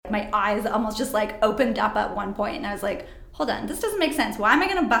My eyes almost just like opened up at one point and I was like, hold on, this doesn't make sense. Why am I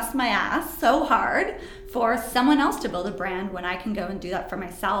going to bust my ass so hard for someone else to build a brand when I can go and do that for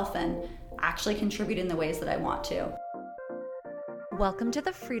myself and actually contribute in the ways that I want to? Welcome to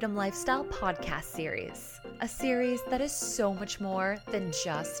the Freedom Lifestyle podcast series, a series that is so much more than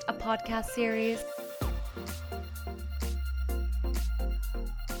just a podcast series.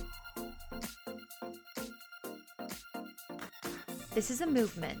 This is a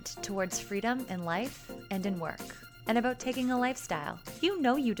movement towards freedom in life and in work, and about taking a lifestyle you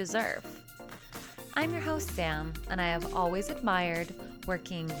know you deserve. I'm your host, Sam, and I have always admired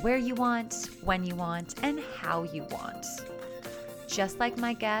working where you want, when you want, and how you want. Just like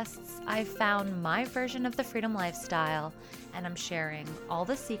my guests, I've found my version of the freedom lifestyle, and I'm sharing all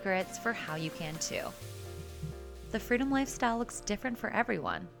the secrets for how you can too. The freedom lifestyle looks different for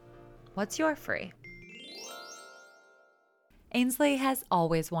everyone. What's your free? Ainsley has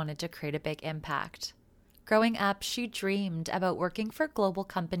always wanted to create a big impact. Growing up, she dreamed about working for global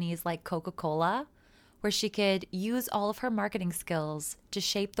companies like Coca-Cola, where she could use all of her marketing skills to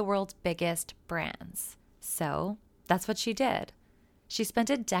shape the world's biggest brands. So that's what she did. She spent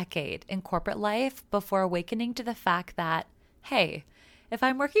a decade in corporate life before awakening to the fact that, hey, if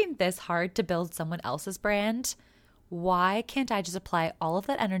I'm working this hard to build someone else's brand, why can't I just apply all of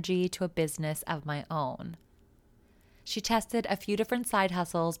that energy to a business of my own? She tested a few different side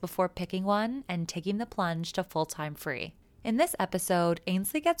hustles before picking one and taking the plunge to full-time free. In this episode,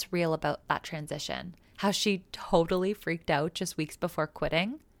 Ainsley gets real about that transition, how she totally freaked out just weeks before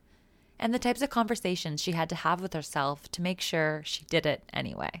quitting, and the types of conversations she had to have with herself to make sure she did it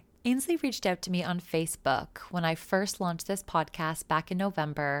anyway. Ainsley reached out to me on Facebook when I first launched this podcast back in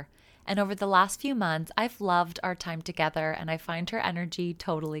November, and over the last few months, I've loved our time together and I find her energy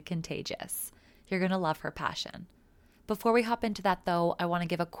totally contagious. You're going to love her passion. Before we hop into that though, I want to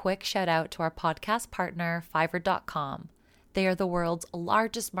give a quick shout out to our podcast partner, Fiverr.com. They are the world's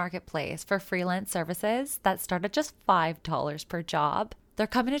largest marketplace for freelance services that start at just $5 per job. They're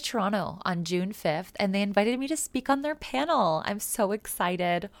coming to Toronto on June 5th and they invited me to speak on their panel. I'm so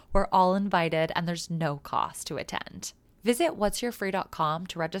excited. We're all invited and there's no cost to attend. Visit whatsyourfree.com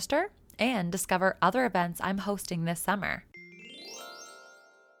to register and discover other events I'm hosting this summer.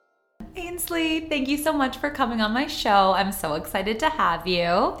 Ainsley, thank you so much for coming on my show. I'm so excited to have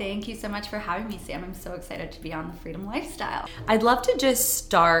you. Thank you so much for having me, Sam. I'm so excited to be on the Freedom Lifestyle. I'd love to just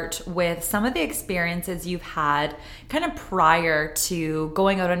start with some of the experiences you've had kind of prior to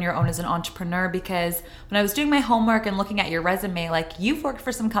going out on your own as an entrepreneur, because when I was doing my homework and looking at your resume, like you've worked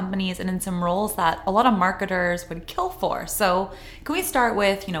for some companies and in some roles that a lot of marketers would kill for. So can we start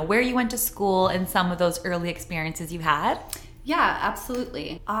with, where you went to school and some of those early experiences you had? Yeah,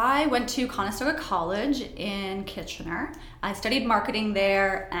 absolutely. I went to Conestoga College in Kitchener. I studied marketing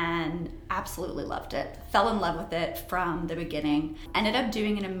there and absolutely loved it. Fell in love with it from the beginning. Ended up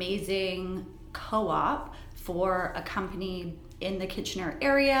doing an amazing co-op for a company in the Kitchener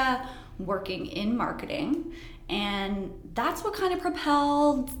area working in marketing. And that's what kind of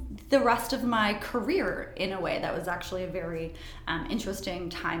propelled the rest of my career in a way that was actually a very interesting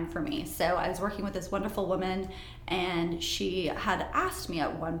time for me. So I was working with this wonderful woman and she had asked me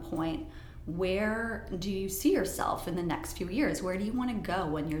at one point, where do you see yourself in the next few years? Where do you want to go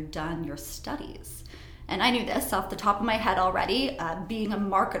when you're done your studies? And I knew this off the top of my head already. Being a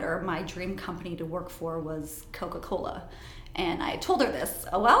marketer, my dream company to work for was Coca-Cola. And I told her this,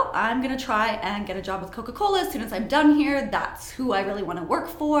 I'm going to try and get a job with Coca-Cola as soon as I'm done here. That's who I really want to work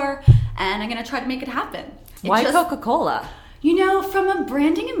for. And I'm going to try to make it happen. Why Coca-Cola? From a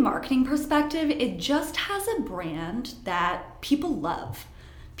branding and marketing perspective, it just has a brand that people love.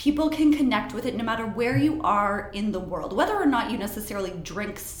 People can connect with it no matter where you are in the world, whether or not you necessarily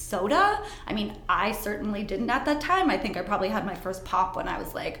drink soda. I mean, I certainly didn't at that time. I think I probably had my first pop when I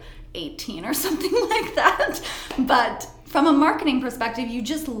was like 18 or something like that. But from a marketing perspective, you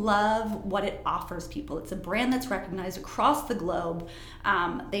just love what it offers people. It's a brand that's recognized across the globe.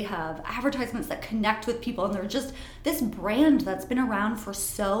 They have advertisements that connect with people, and they're just this brand that's been around for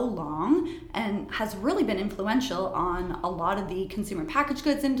so long and has really been influential on a lot of the consumer packaged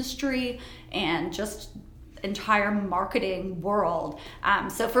goods industry and just entire marketing world.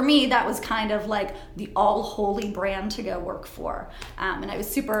 So for me, that was kind of like the all holy brand to go work for. And I was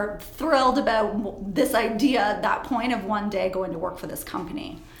super thrilled about this idea at that point of one day going to work for this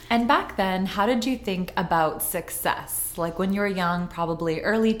company. And back then, how did you think about success? Like when you were young, probably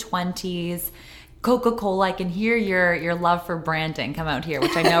early 20s, Coca-Cola, I can hear your love for branding come out here,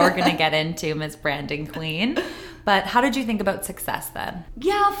 which I know we're going to get into, Miss Branding Queen. But how did you think about success then?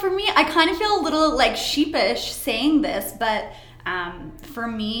 Yeah, for me, I kind of feel a little like sheepish saying this, but For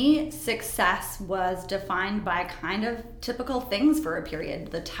me, success was defined by kind of typical things for a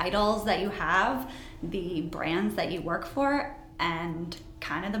period. The titles that you have, the brands that you work for, and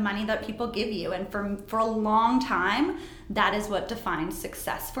kind of the money that people give you. And for a long time, that is what defined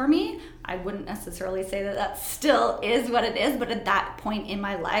success for me. I wouldn't necessarily say that still is what it is, but at that point in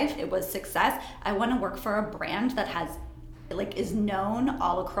my life, it was success. I want to work for a brand that is known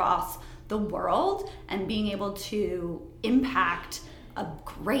all across the world, and being able to impact a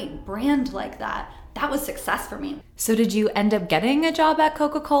great brand like that was success for me. So did you end up getting a job at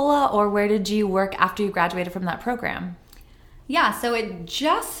Coca-Cola, or where did you work after you graduated from that program? Yeah, so it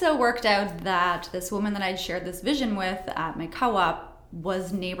just so worked out that this woman that I'd shared this vision with at my co-op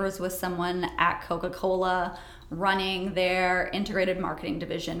was neighbors with someone at Coca-Cola running their integrated marketing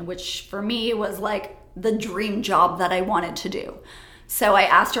division, which for me was like the dream job that I wanted to do. So I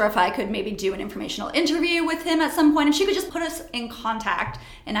asked her if I could maybe do an informational interview with him at some point, and she could just put us in contact,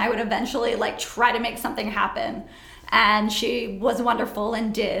 and I would eventually try to make something happen. And she was wonderful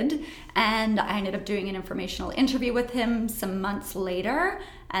and did. And I ended up doing an informational interview with him some months later.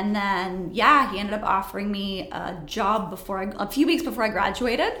 And then, he ended up offering me a job a few weeks before I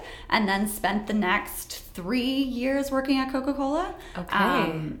graduated, and then spent the next 3 years working at Coca-Cola.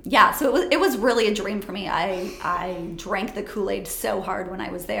 Okay. So it was really a dream for me. I drank the Kool-Aid so hard when I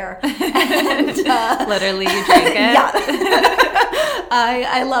was there. And, literally, you drank it? Yeah.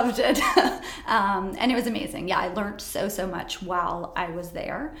 I loved it. And it was amazing. Yeah, I learned so much while I was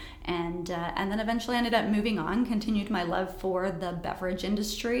there. And then eventually ended up moving on, continued my love for the beverage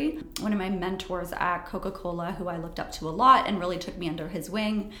industry. One of my mentors at Coca-Cola, who I looked up to a lot and really took me under his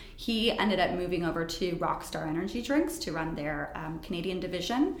wing, he ended up moving over to Rockstar Energy Drinks to run their Canadian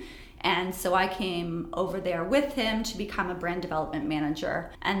division. And so I came over there with him to become a brand development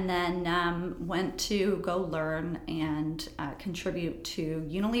manager, and then went to go learn and contribute to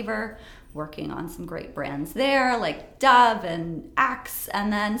Unilever, working on some great brands there like Dove and Axe,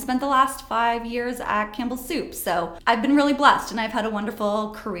 and then spent the last 5 years at Campbell's Soup. So I've been really blessed, and I've had a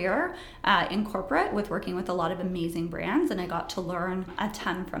wonderful career in corporate with working with a lot of amazing brands, and I got to learn a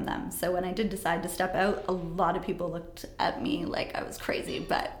ton from them. So when I did decide to step out, a lot of people looked at me like I was crazy,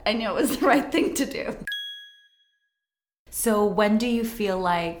 but I knew it was the right thing to do. So when do you feel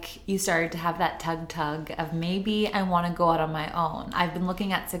like you started to have that tug of maybe I want to go out on my own? I've been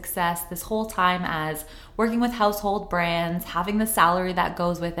looking at success this whole time as working with household brands, having the salary that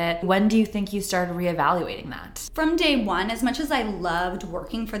goes with it. When do you think you started reevaluating that? From day one, as much as I loved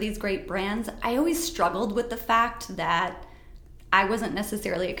working for these great brands, I always struggled with the fact that I wasn't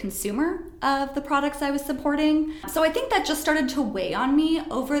necessarily a consumer of the products I was supporting. So I think that just started to weigh on me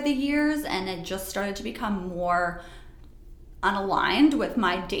over the years, and it just started to become more unaligned with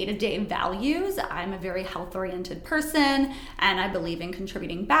my day-to-day values. I'm a very health-oriented person, and I believe in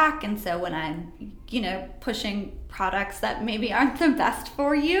contributing back. And so when I'm, pushing products that maybe aren't the best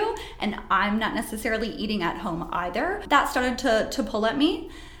for you, and I'm not necessarily eating at home either, that started to pull at me.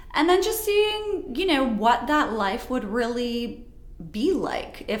 And then just seeing, what that life would really be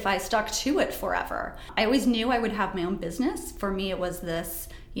like if I stuck to it forever. I always knew I would have my own business. For me, it was this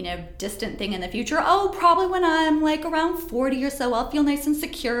distant thing in the future. Oh, probably when I'm around 40 or so, I'll feel nice and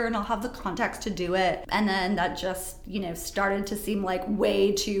secure and I'll have the contacts to do it. And then that just, started to seem like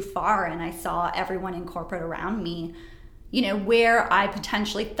way too far. And I saw everyone in corporate around me, where I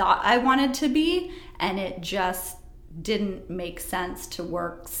potentially thought I wanted to be. And it just didn't make sense to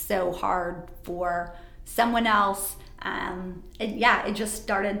work so hard for someone else. It just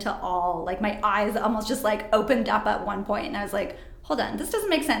started to all, my eyes almost just opened up at one point, and I was like, hold on, this doesn't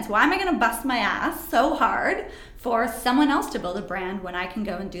make sense. Why am I going to bust my ass so hard for someone else to build a brand when I can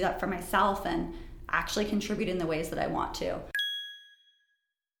go and do that for myself and actually contribute in the ways that I want to?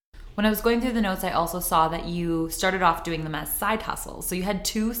 When I was going through the notes, I also saw that you started off doing them as side hustles. So you had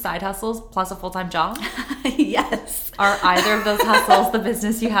 2 side hustles plus a full-time job? Yes. Are either of those hustles the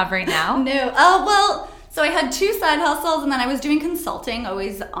business you have right now? No. So I had 2 side hustles, and then I was doing consulting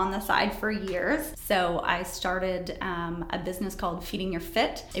always on the side for years. So I started a business called Feeding Your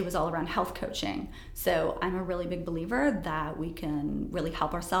Fit. It was all around health coaching. So I'm a really big believer that we can really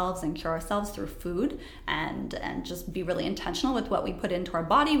help ourselves and cure ourselves through food, and just be really intentional with what we put into our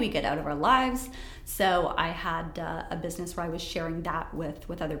body, we get out of our lives. So I had a business where I was sharing that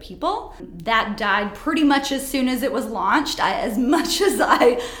with other people. That died pretty much as soon as it was launched. As much as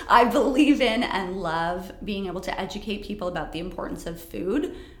I believe in and love being able to educate people about the importance of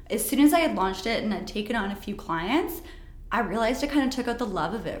food, as soon as I had launched it and had taken on a few clients, I realized it kind of took out the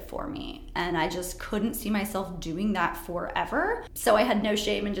love of it for me. And I just couldn't see myself doing that forever. So I had no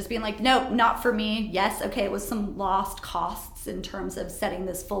shame in just being like, no, not for me. Yes, okay, it was some lost costs in terms of setting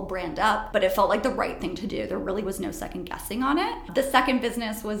this full brand up, but it felt like the right thing to do. There really was no second guessing on it. The second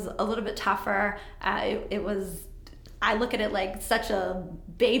business was a little bit tougher. I look at it like such a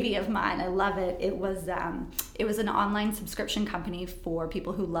baby of mine. I love it. It was an online subscription company for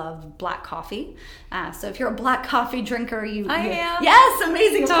people who love black coffee. So if you're a black coffee drinker, I am. Yes,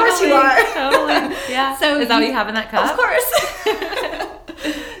 amazing. Totally, of course you are. Totally. Yeah. So is that what you have in that cup? Of course.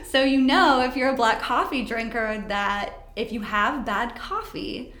 So if you're a black coffee drinker, that if you have bad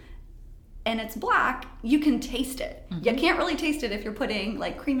coffee and it's black, you can taste it. Mm-hmm. You can't really taste it if you're putting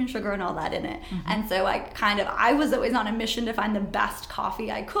like cream and sugar and all that in it. Mm-hmm. And so I was always on a mission to find the best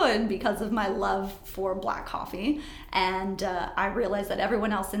coffee I could because of my love for black coffee. And I realized that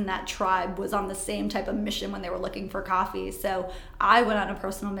everyone else in that tribe was on the same type of mission when they were looking for coffee. So I went on a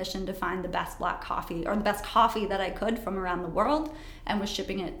personal mission to find the best black coffee, or the best coffee that I could from around the world, and was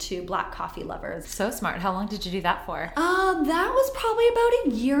shipping it to black coffee lovers. So smart. How long did you do that for? That was probably about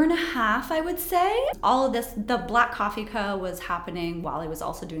 1.5 years, I would say. All of this, the Black Coffee Co. was happening while I was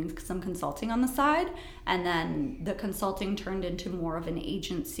also doing some consulting on the side. And then the consulting turned into more of an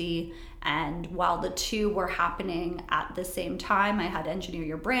agency. And while the two were happening at the same time, I had Engineer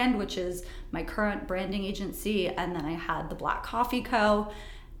Your Brand, which is my current branding agency. And then I had the Black Coffee Co.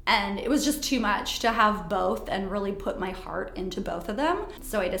 And it was just too much to have both and really put my heart into both of them.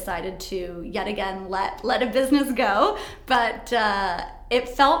 So I decided to, yet again, let a business go. But it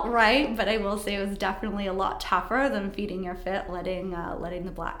felt right, but I will say it was definitely a lot tougher than feeding your fit, letting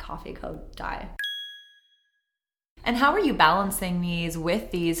the Black Coffee Co. die. And how are you balancing these with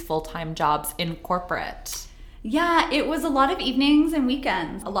these full-time jobs in corporate? Yeah, it was a lot of evenings and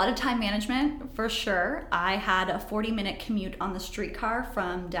weekends, a lot of time management for sure. I had a 40-minute commute on the streetcar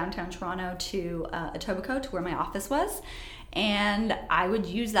from downtown Toronto to Etobicoke, to where my office was. And I would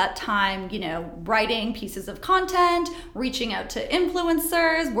use that time, writing pieces of content, reaching out to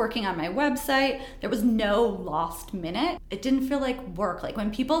influencers, working on my website. There was no lost minute. It didn't feel like work. Like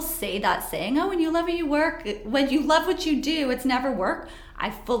when people say that saying, oh, when you love what you work, when you love what you do, it's never work. I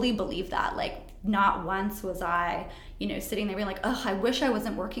fully believe that. Like, not once was I, sitting there being like, oh, I wish I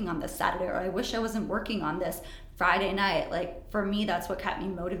wasn't working on this Saturday, or I wish I wasn't working on this Friday night. Like, for me, that's what kept me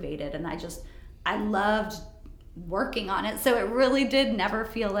motivated. And I loved working on it. So it really did never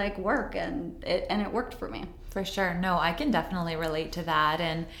feel like work, and it worked for me. For sure. No, I can definitely relate to that.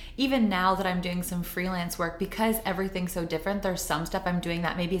 And even now that I'm doing some freelance work, because everything's so different, there's some stuff I'm doing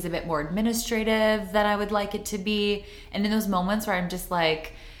that maybe is a bit more administrative than I would like it to be. And in those moments where I'm just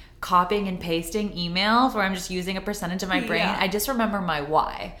like copying and pasting emails, where I'm just using a percentage of my brain, I just remember my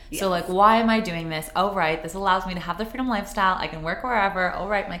why. Yes. So like, why am I doing this? Oh, right, this allows me to have the freedom lifestyle. I can work wherever. Oh,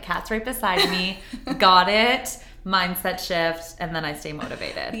 right, my cat's right beside me. Got it. Mindset shift, and then I stay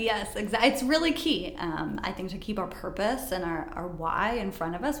motivated. Yes, exactly. It's really key, I think, to keep our purpose and our why in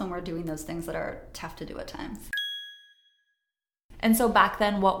front of us when we're doing those things that are tough to do at times. And so back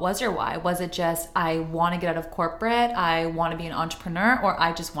then, what was your why? Was it just, I want to get out of corporate, I want to be an entrepreneur, or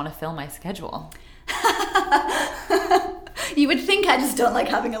I just want to fill my schedule? You would think I just don't like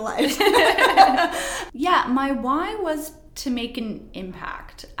having a life. Yeah, my why was to make an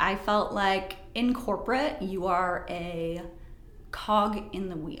impact. I felt like in corporate, you are a cog in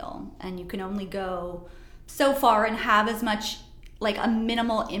the wheel, and you can only go so far and have as much, like a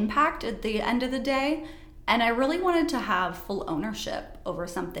minimal impact at the end of the day. And I really wanted to have full ownership over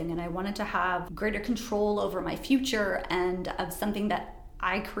something, and I wanted to have greater control over my future and of something that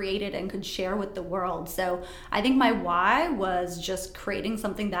I created and could share with the world. So I think my why was just creating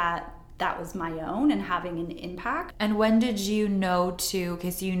something that was my own and having an impact. And when did you know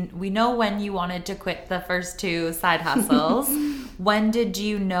we know when you wanted to quit the first two side hustles. When did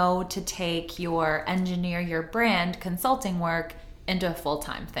you know to take your Engineer Your Brand consulting work into a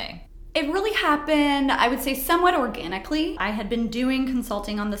full-time thing? It really happened, I would say, somewhat organically. I had been doing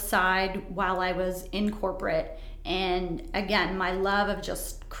consulting on the side while I was in corporate. And again, my love of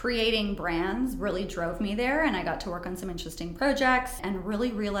just creating brands really drove me there. And I got to work on some interesting projects and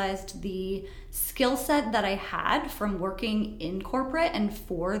really realized the skill set that I had from working in corporate and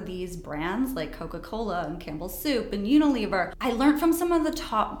for these brands like Coca-Cola and Campbell's Soup and Unilever. I learned from some of the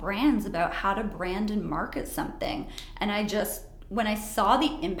top brands about how to brand and market something. And I just when I saw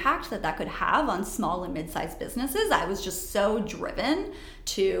the impact that that could have on small and mid-sized businesses, I was just so driven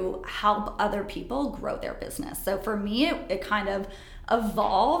to help other people grow their business. So for me, it kind of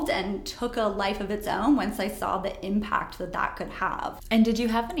evolved and took a life of its own once I saw the impact that that could have. And did you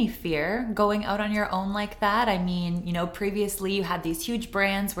have any fear going out on your own like that? I mean, previously you had these huge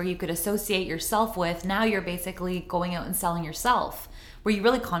brands where you could associate yourself with. Now you're basically going out and selling yourself. Were you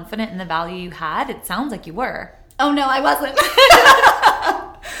really confident in the value you had? It sounds like you were. Oh no, I wasn't.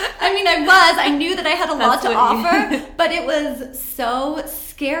 I mean, I knew that I had a lot to offer, but it was so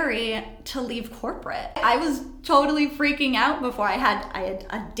scary to leave corporate. I was totally freaking out before. I had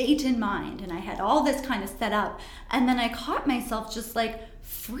a date in mind and I had all this kind of set up. And then I caught myself just like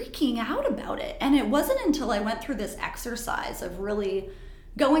freaking out about it. And it wasn't until I went through this exercise of really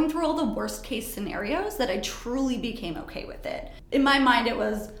going through all the worst case scenarios that I truly became okay with it. In my mind, it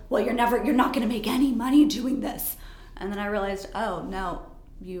was, well, you're not going to make any money doing this. And then I realized, oh no,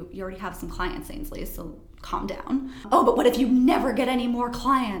 you already have some clients, Ainsley, so calm down. Oh, but what if you never get any more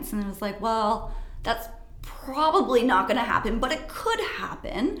clients? And I was like, well, that's probably not going to happen, but it could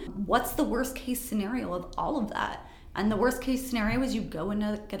happen. What's the worst case scenario of all of that? And the worst case scenario is you go and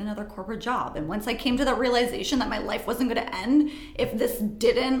get another corporate job. And once I came to the realization that my life wasn't going to end if this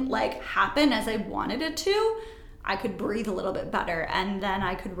didn't happen as I wanted it to, I could breathe a little bit better. And then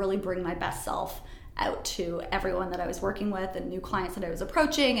I could really bring my best self out to everyone that I was working with and new clients that I was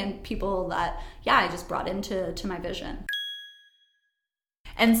approaching and people that, I just brought into my vision.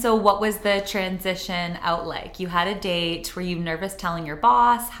 And so what was the transition out like? You had a date. Were you nervous telling your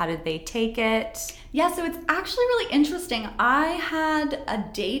boss? How did they take it? Yeah, so it's actually really interesting. I had a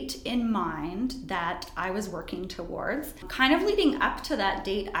date in mind that I was working towards. Kind of leading up to that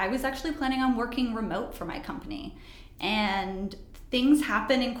date, I was actually planning on working remote for my company. And things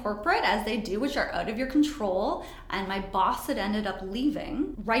happen in corporate as they do, which are out of your control. And my boss had ended up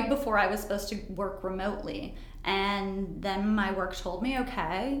leaving right before I was supposed to work remotely. And then my work told me,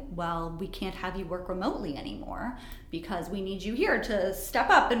 okay, well, we can't have you work remotely anymore because we need you here to step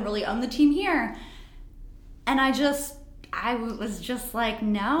up and really own the team here. And I was just like,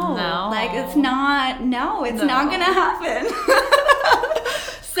 no. It's not gonna happen.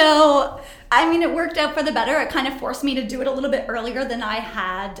 So, I mean, it worked out for the better. It kind of forced me to do it a little bit earlier than I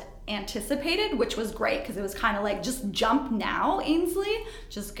had anticipated, which was great because it was kind of like, just jump now, Ainsley.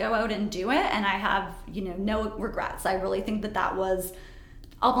 Just go out and do it. And I have, no regrets. I really think that was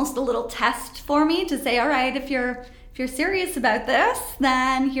almost a little test for me to say, all right, if you're serious about this,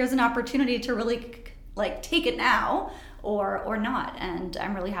 then here's an opportunity to really take it now or not. And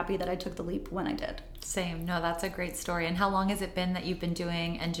I'm really happy that I took the leap when I did. Same. No, that's a great story. And how long has it been that you've been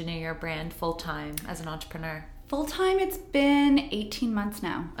doing engineering your brand full-time as an entrepreneur? Full-time, it's been 18 months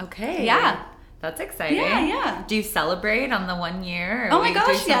now. Okay. Yeah. That's exciting. Yeah. Do you celebrate on the 1 year? Oh my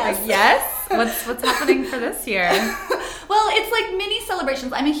gosh, yes. Yes? What's happening for this year? Well, it's like mini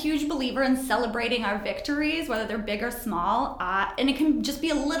celebrations. I'm a huge believer in celebrating our victories, whether they're big or small. And it can just be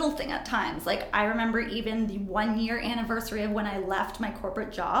a little thing at times. I remember even the 1 year anniversary of when I left my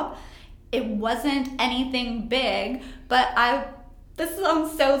corporate job. It wasn't anything big, but this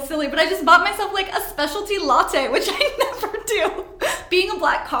sounds so silly, but I just bought myself a specialty latte, which I never do. Being a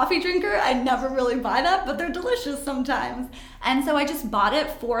black coffee drinker, I never really buy that, but they're delicious sometimes. And so I just bought it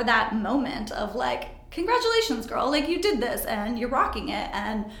for that moment of congratulations, girl, you did this and you're rocking it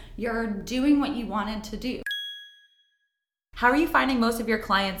and you're doing what you wanted to do. How are you finding most of your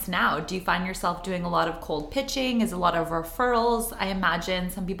clients now? Do you find yourself doing a lot of cold pitching? Is a lot of referrals? I imagine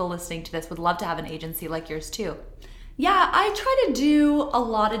some people listening to this would love to have an agency like yours too. Yeah, I try to do a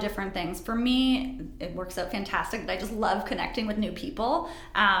lot of different things. For me, it works out fantastic. I just love connecting with new people.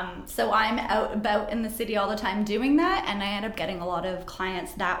 So I'm out about in the city all the time doing that, and I end up getting a lot of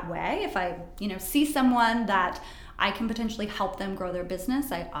clients that way. If I, see someone that I can potentially help them grow their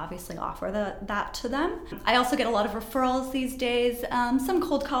business, I obviously offer that to them. I also get a lot of referrals these days, some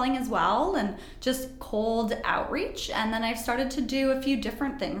cold calling as well, and just cold outreach. And then I've started to do a few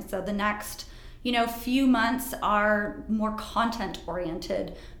different things. So the next few months are more content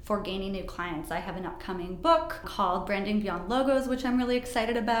oriented for gaining new clients. I have an upcoming book called Branding Beyond Logos, which I'm really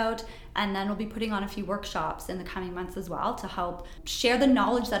excited about. And then we'll be putting on a few workshops in the coming months as well to help share the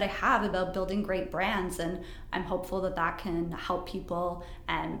knowledge that I have about building great brands. And I'm hopeful that can help people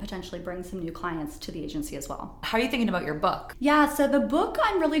and potentially bring some new clients to the agency as well. How are you thinking about your book? Yeah, so the book,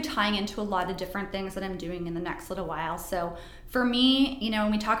 I'm really tying into a lot of different things that I'm doing in the next little while. So for me,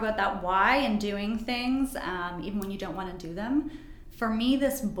 when we talk about that why and doing things, even when you don't want to do them, for me,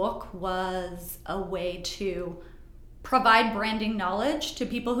 this book was a way to provide branding knowledge to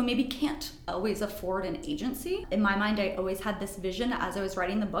people who maybe can't always afford an agency. In my mind, I always had this vision as I was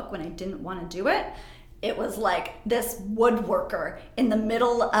writing the book when I didn't want to do it. It was like this woodworker in the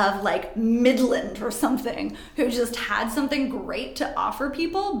middle of like Midland or something who just had something great to offer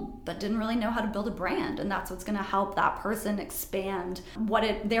people but didn't really know how to build a brand, and that's what's going to help that person expand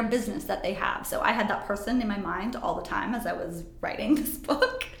their business that they have. So I had that person in my mind all the time as I was writing this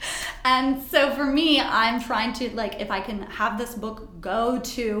book. And so for me, I'm trying to, like, if I can have this book go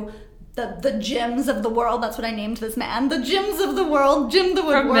to the gyms of the world, that's what I named this man, the gyms of the world, Jim the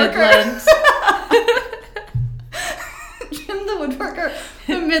woodworker. Jim the woodworker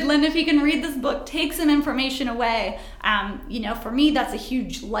from Midland, if he can read this book, take some information away. For me, that's a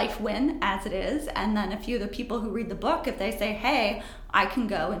huge life win as it is. And then a few of the people who read the book, if they say, hey, I can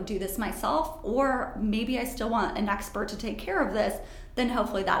go and do this myself, or maybe I still want an expert to take care of this, then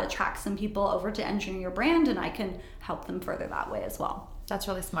hopefully that attracts some people over to Engineering Your Brand, and I can help them further that way as well. That's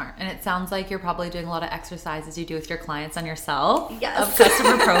really smart. And it sounds like you're probably doing a lot of exercises you do with your clients on yourself. Yes. Of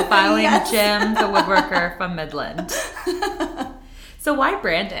customer profiling. Yes. Jim, the woodworker from Midland. So why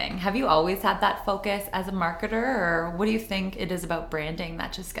branding? Have you always had that focus as a marketer, or what do you think it is about branding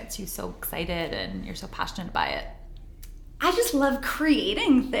that just gets you so excited and you're so passionate by it? I just love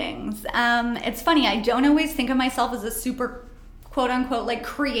creating things. It's funny, I don't always think of myself as a super quote unquote like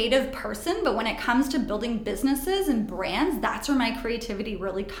creative person, but when it comes to building businesses and brands, that's where my creativity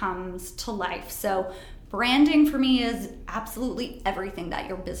really comes to life. So branding for me is absolutely everything that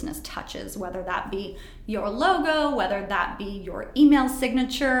your business touches, whether that be your logo, whether that be your email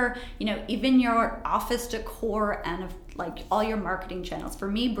signature, even your office decor and like all your marketing channels. For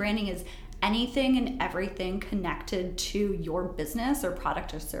me, branding is anything and everything connected to your business or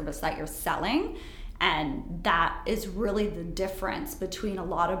product or service that you're selling. And that is really the difference between a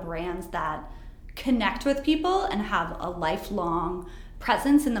lot of brands that connect with people and have a lifelong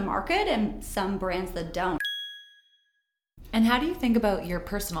presence in the market and some brands that don't. And how do you think about your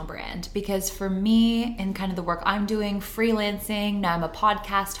personal brand? Because for me, in kind of the work I'm doing, freelancing, now I'm a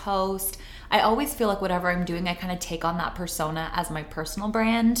podcast host, I always feel like whatever I'm doing, I kind of take on that persona as my personal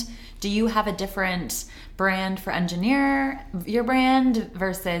brand. Do you have a different brand for Engineer Your Brand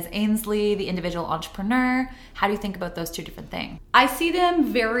versus Ainsley, the individual entrepreneur? How do you think about those two different things? I see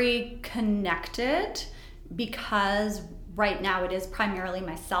them very connected because right now it is primarily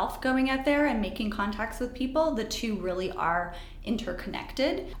myself going out there and making contacts with people. The two really are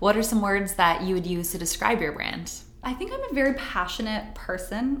interconnected. What are some words that you would use to describe your brand? I think I'm a very passionate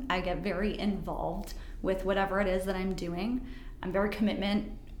person. I get very involved with whatever it is that I'm doing. I'm very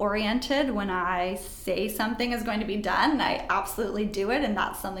commitment oriented. When I say something is going to be done, I absolutely do it, and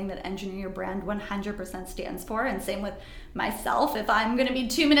that's something that Engineer Your Brand 100% stands for. And same with myself. If I'm going to be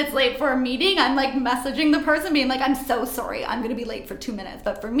 2 minutes late for a meeting, I'm like messaging the person being like, I'm so sorry, I'm going to be late for 2 minutes.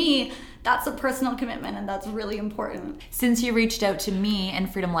 But for me, that's a personal commitment, and that's really important. Since you reached out to me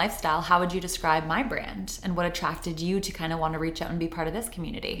and Freedom Lifestyle, how would you describe my brand and what attracted you to kind of want to reach out and be part of this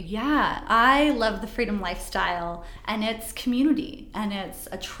community? Yeah, I love the Freedom Lifestyle, and it's community, and it's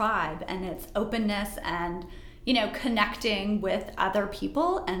a tribe, and it's openness, and connecting with other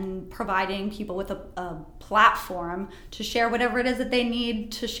people and providing people with a platform to share whatever it is that they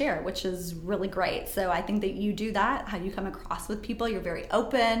need to share, which is really great. So I think that you do that, how you come across with people. You're very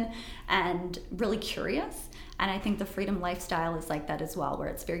open and really curious. And I think the Freedom Lifestyle is like that as well, where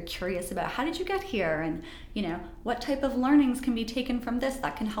it's very curious about how did you get here, and what type of learnings can be taken from this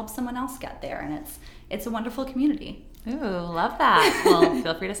that can help someone else get there. And it's a wonderful community. Ooh, love that. Well,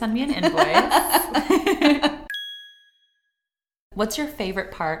 feel free to send me an invoice. What's your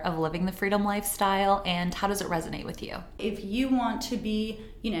favorite part of living the Freedom Lifestyle, and how does it resonate with you? If you want to be,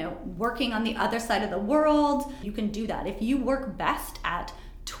 working on the other side of the world, you can do that. If you work best at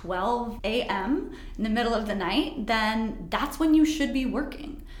 12 a.m. in the middle of the night, then that's when you should be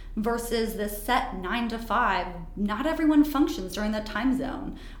working. Versus the set 9 to 5, not everyone functions during that time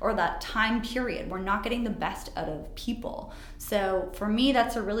zone or that time period. We're not getting the best out of people. So for me,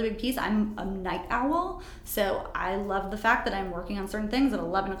 that's a really big piece. I'm a night owl, so I love the fact that I'm working on certain things at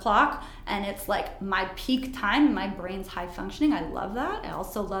 11 o'clock, and it's like my peak time and my brain's high functioning. I love that. I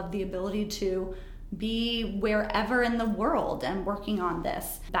also love the ability to be wherever in the world and working on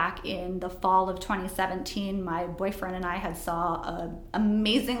this. Back in the fall of 2017, my boyfriend and I had saw an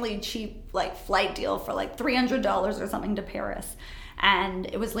amazingly cheap flight deal for $300 or something to Paris, and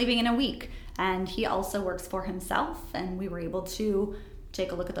it was leaving in a week. And he also works for himself, and we were able to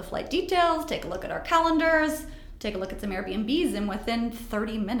take a look at the flight details, take a look at our calendars, take a look at some Airbnbs, and within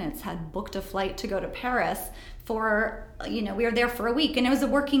 30 minutes had booked a flight to go to Paris for, we were there for a week, and it was a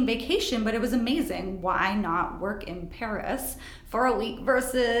working vacation, but it was amazing. Why not work in Paris for a week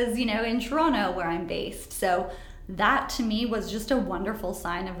versus, in Toronto where I'm based? So that to me was just a wonderful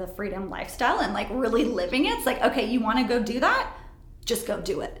sign of the freedom lifestyle and like really living it. It's like, okay, you want to go do that? Just go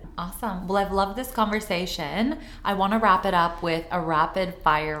do it. Awesome. Well, I've loved this conversation. I want to wrap it up with a rapid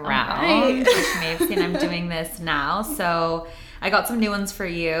fire round. Right. Which you may have seen I'm doing this now. So I got some new ones for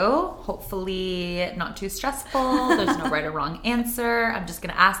you. Hopefully not too stressful. There's no right or wrong answer. I'm just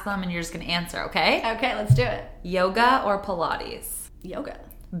going to ask them and you're just going to answer, okay? Okay, let's do it. Yoga or Pilates? Yoga.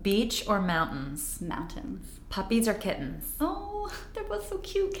 Beach or mountains? Mountains. Puppies or kittens? Oh, they're both so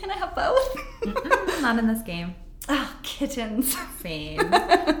cute. Can I have both? Not in this game. Oh, kittens. Same.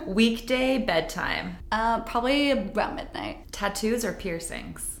 Weekday bedtime? Probably around midnight. Tattoos or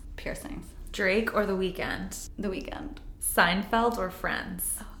piercings? Piercings. Drake or The Weeknd? The Weeknd. Seinfeld or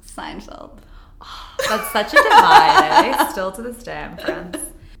Friends? Oh, Seinfeld. Oh, that's such a divide, eh? Still to this day, I'm Friends.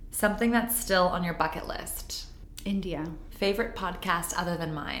 Something that's still on your bucket list? India. Favorite podcast other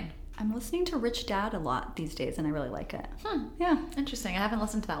than mine? I'm listening to Rich Dad a lot these days, and I really like it. Yeah. Interesting. I haven't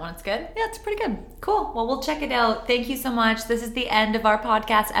listened to that one. It's good? Yeah, it's pretty good. Cool. Well, we'll check it out. Thank you so much. This is the end of our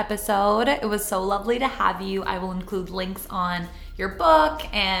podcast episode. It was so lovely to have you. I will include links on your book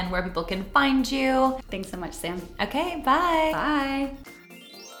and where people can find you. Thanks so much, Sam. Okay, bye. Bye.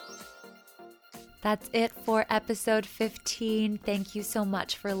 That's it for episode 15. Thank you so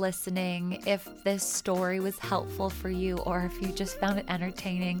much for listening. If this story was helpful for you or if you just found it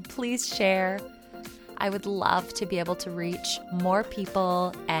entertaining, please share. I would love to be able to reach more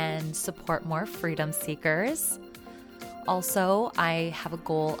people and support more freedom seekers. Also, I have a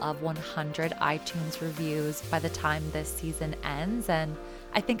goal of 100 iTunes reviews by the time this season ends, and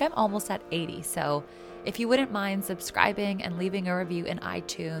I think I'm almost at 80. So if you wouldn't mind subscribing and leaving a review in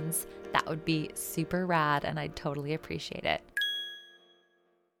iTunes, that would be super rad, and I'd totally appreciate it.